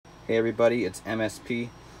Hey everybody, it's MSP.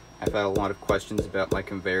 I've had a lot of questions about my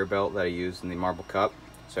conveyor belt that I use in the marble cup,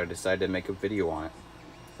 so I decided to make a video on it.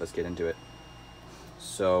 Let's get into it.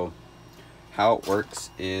 So, how it works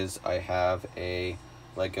is I have a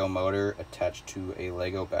Lego motor attached to a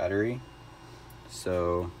Lego battery.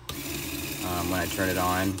 So, when I turn it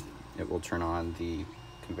on, it will turn on the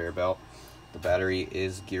conveyor belt. The battery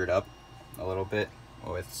is geared up a little bit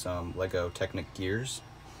with some Lego Technic gears,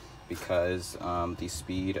 because the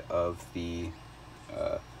speed of the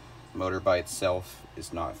motor by itself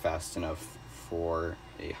is not fast enough for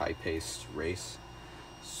a high-paced race.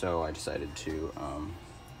 So I decided to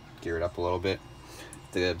gear it up a little bit.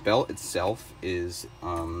 The belt itself is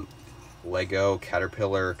Lego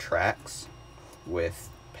Caterpillar tracks with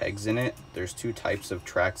pegs in it. There's two types of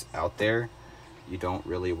tracks out there. You don't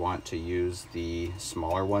really want to use the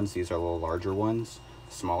smaller ones. These are a little larger ones.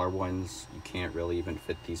 Smaller ones, you can't really even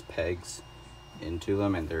fit these pegs into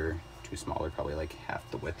them, and they're too small. They're probably like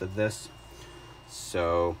half the width of this.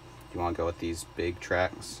 So you want to go with these big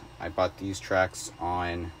tracks. I bought these tracks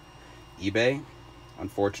on eBay.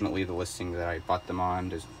 Unfortunately, the listing that I bought them on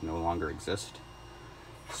does no longer exist,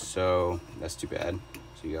 so that's too bad.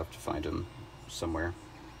 So you have to find them somewhere.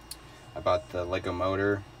 I bought the Lego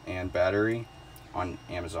motor and battery on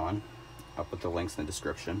Amazon. I'll put the links in the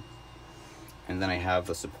description. And then I have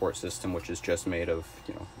the support system, which is just made of,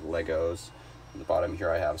 Legos. At the bottom here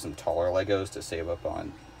I have some taller Legos to save up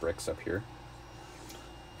on bricks up here.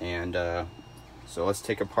 And so let's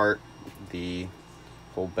take apart the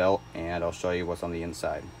whole belt and I'll show you what's on the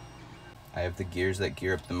inside. I have the gears that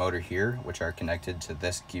gear up the motor here, which are connected to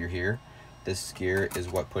this gear here. This gear is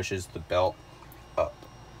what pushes the belt up.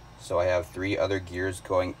 So I have 3 other gears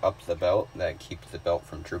going up the belt that keep the belt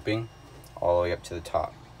from drooping all the way up to the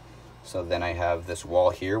top. So then I have this wall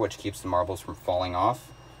here, which keeps the marbles from falling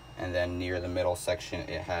off, and then near the middle section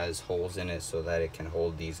it has holes in it so that it can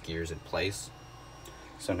hold these gears in place.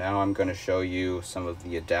 So now I'm going to show you some of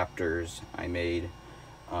the adapters I made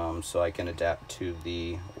so I can adapt to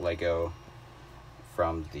the Lego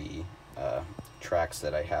from the tracks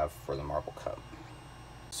that I have for the marble cup.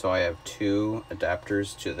 So I have 2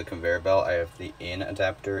 adapters to the conveyor belt. I have the in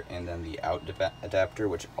adapter and then the out adapter,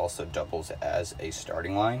 which also doubles as a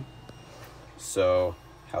starting line. So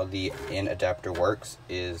how the in adapter works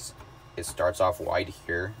is it starts off wide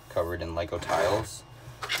here, covered in Lego tiles,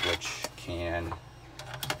 which can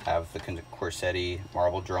have the Corsetti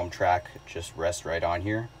marble drum track just rest right on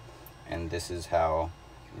here. And this is how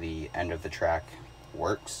the end of the track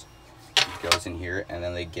works. It goes in here and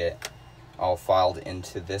then they get all filed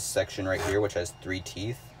into this section right here, which has 3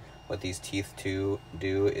 teeth. What these teeth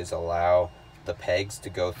do is allow the pegs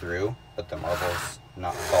to go through, but the marbles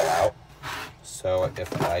not fall out. So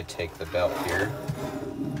if I take the belt here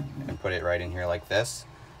and put it right in here like this,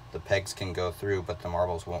 the pegs can go through, but the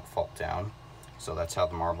marbles won't fall down. So that's how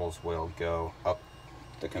the marbles will go up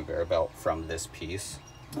the conveyor belt from this piece.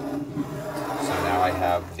 So now I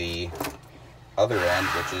have the other end,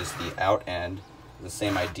 which is the out end. The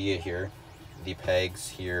same idea here. The pegs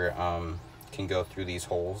here can go through these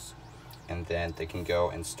holes, and then they can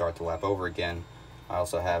go and start the lap over again. I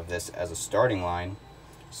also have this as a starting line.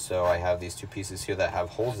 So I have these 2 pieces here that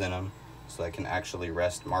have holes in them, so I can actually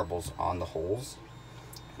rest marbles on the holes.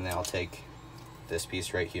 And then I'll take this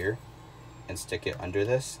piece right here and stick it under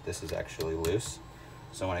this. This is actually loose.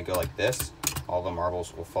 So when I go like this, all the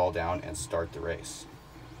marbles will fall down and start the race.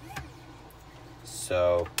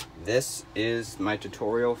 So this is my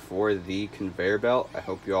tutorial for the conveyor belt. I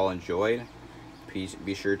hope you all enjoyed. Please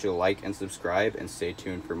be sure to like and subscribe and stay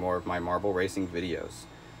tuned for more of my marble racing videos.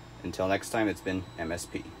 Until next time, it's been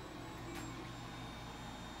MSP.